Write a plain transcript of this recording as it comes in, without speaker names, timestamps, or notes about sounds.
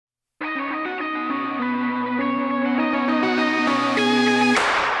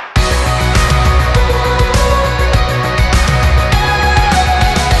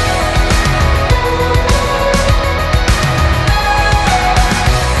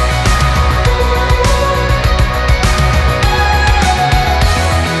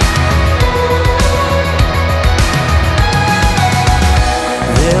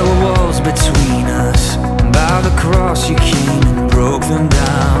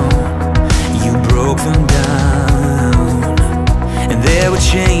them down, and there were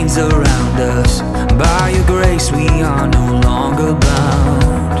chains around us. By your grace we are no longer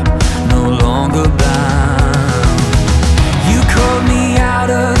bound, no longer bound.